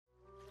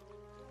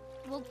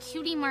Well,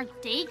 Cutie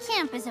Mark Day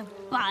Camp is a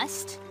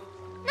bust.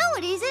 No,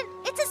 it isn't.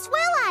 It's a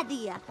swell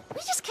idea.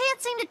 We just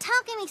can't seem to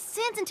talk any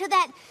sense into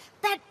that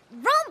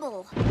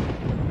rumble.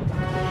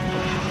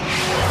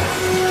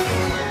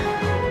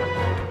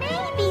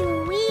 Maybe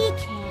we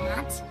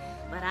can't,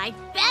 but I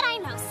bet I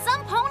know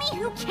some pony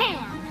who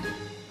can.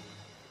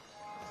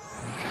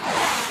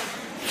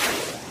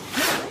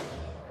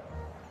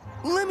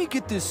 Let me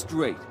get this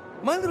straight.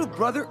 My little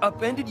brother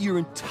upended your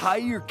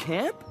entire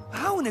camp?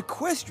 How in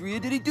Equestria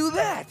did he do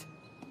that?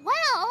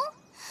 Well,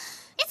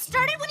 it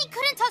started when he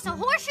couldn't toss a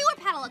horseshoe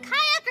or paddle a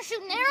kayak or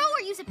shoot an arrow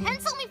or use a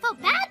pencil, and we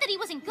felt bad that he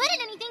wasn't good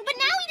at anything, but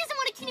now he doesn't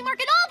want a cutie mark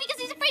at all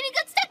because he's afraid he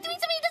got stuck doing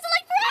something he doesn't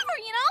like forever,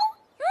 you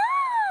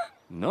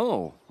know?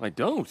 No, I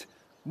don't.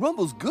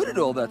 Rumble's good at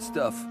all that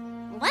stuff.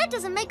 Well, that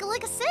doesn't make a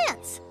lick of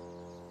sense.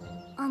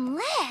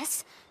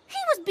 Unless he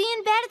was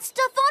being bad at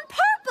stuff on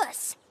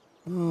purpose.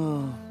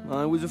 Oh,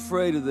 I was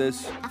afraid of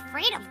this.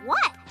 Afraid of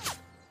what?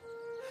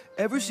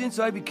 Ever since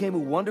I became a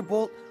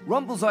Wonderbolt,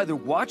 Rumble's either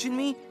watching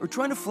me or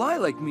trying to fly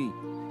like me.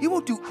 He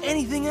won't do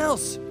anything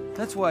else.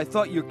 That's why I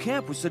thought your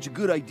camp was such a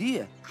good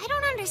idea. I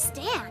don't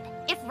understand.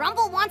 If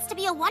Rumble wants to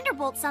be a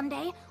Wonderbolt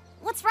someday,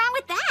 what's wrong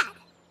with that?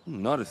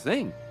 Not a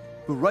thing.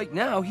 But right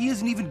now, he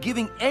isn't even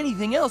giving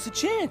anything else a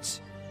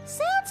chance.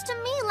 Sounds to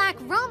me like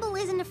Rumble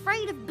isn't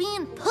afraid of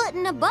being put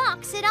in a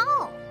box at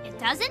all. It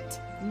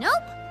doesn't? Nope.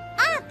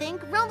 I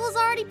think Rumble's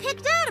already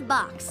picked out a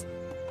box.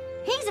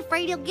 He's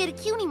afraid he'll get a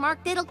cutie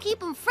mark that'll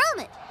keep him from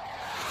it.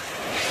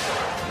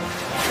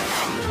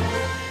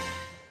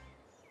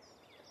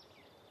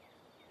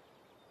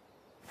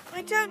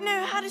 I don't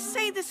know how to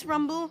say this,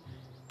 Rumble,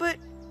 but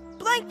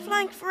Blank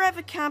Flank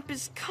Forever Camp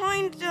is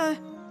kinda...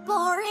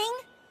 boring?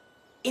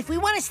 If we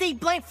want to stay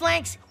blank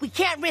flanks, we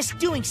can't risk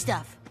doing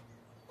stuff.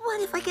 What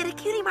if I get a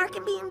cutie mark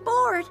and being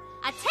bored?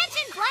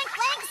 Attention, Blank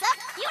Flanks of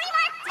Cutie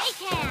Mark Day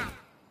Camp!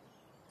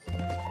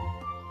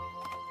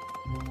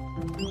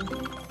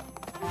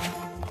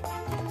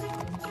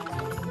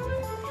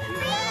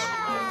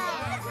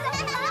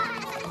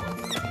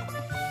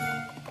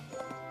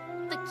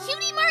 The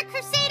Cutie Mark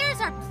Crusaders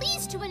are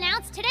pleased to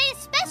announce today's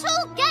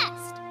special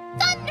guest,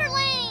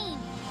 Thunderlane!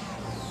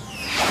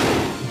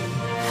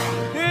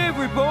 Hey,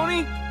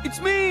 everybody! It's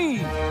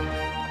me!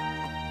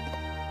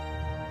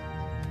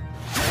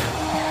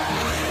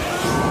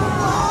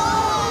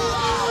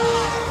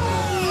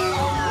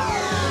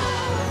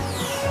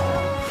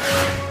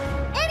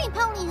 Any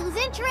pony who's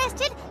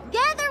interested,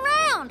 gather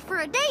round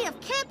for a day of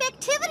camp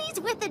activities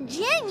with a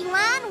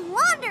genuine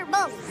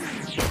Wonderbolt.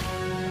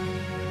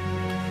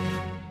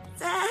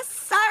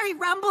 Sorry,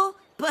 Rumble,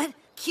 but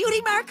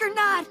cutie mark or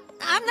not,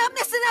 I'm not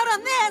missing out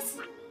on this.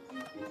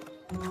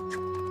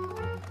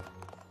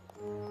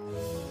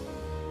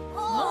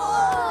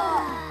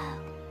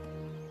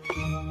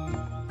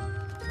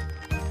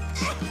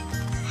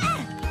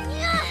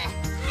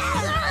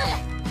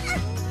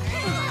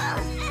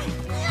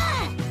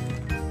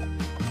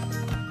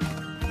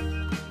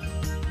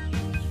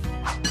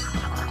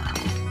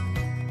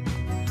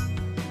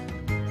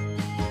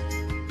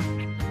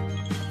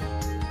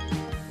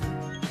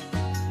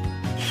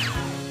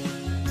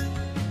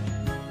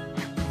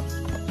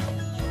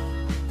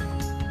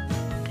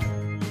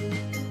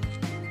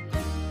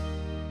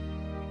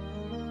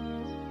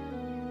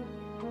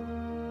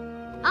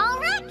 All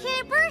right,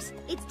 campers,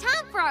 it's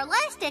time for our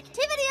last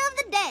activity of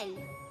the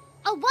day.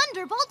 A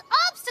Wonderbolt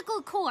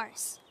obstacle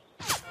course!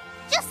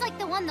 Just like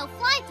the one they'll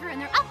fly through in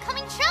their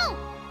upcoming show,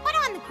 but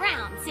on the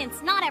ground,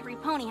 since not every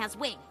pony has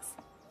wings.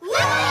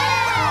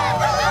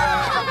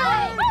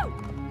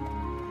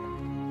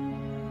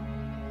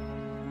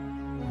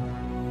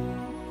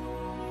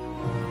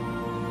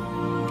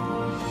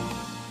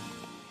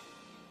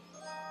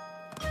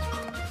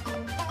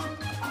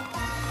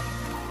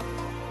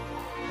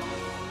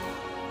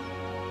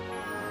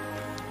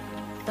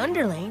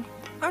 Thunderlane,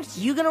 aren't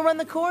you gonna run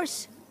the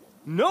course?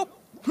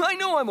 Nope. I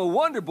know I'm a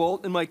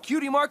Wonderbolt, and my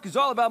cutie mark is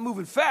all about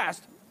moving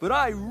fast, but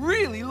I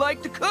really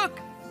like to cook.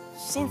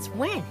 Since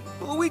when?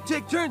 Well, we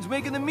take turns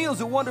making the meals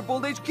at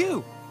Wonderbolt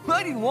HQ.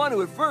 I didn't want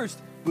to at first,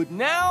 but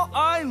now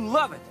I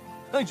love it.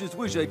 I just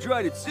wish I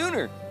tried it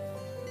sooner.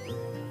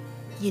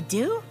 You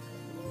do?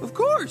 Of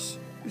course.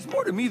 There's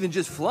more to me than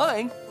just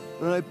flying,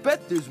 and I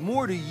bet there's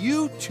more to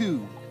you,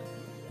 too.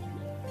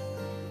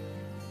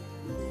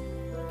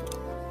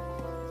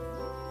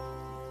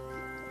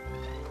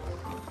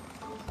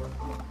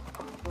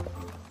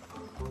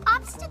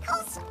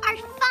 Obstacles are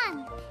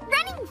fun.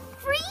 Running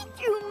free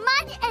through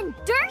mud and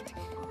dirt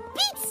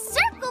beats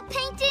circle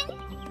painting.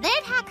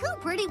 That haiku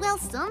pretty well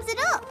sums it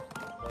up.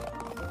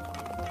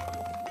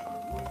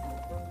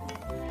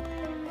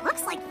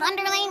 Looks like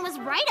Thunderlane was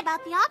right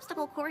about the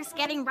obstacle course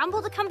getting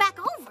Rumble to come back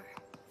over.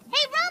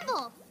 Hey,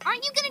 Rumble!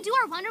 Aren't you gonna do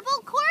our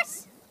Wonderbolt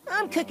course?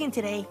 I'm cooking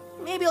today.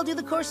 Maybe I'll do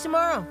the course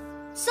tomorrow.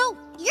 So,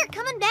 you're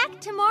coming back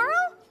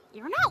tomorrow?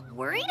 You're not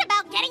worried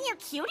about getting your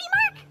cutie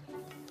mark?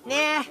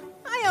 Nah,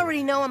 I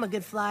already know I'm a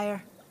good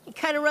flyer. It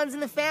kind of runs in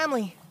the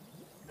family.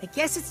 I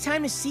guess it's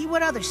time to see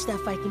what other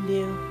stuff I can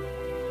do.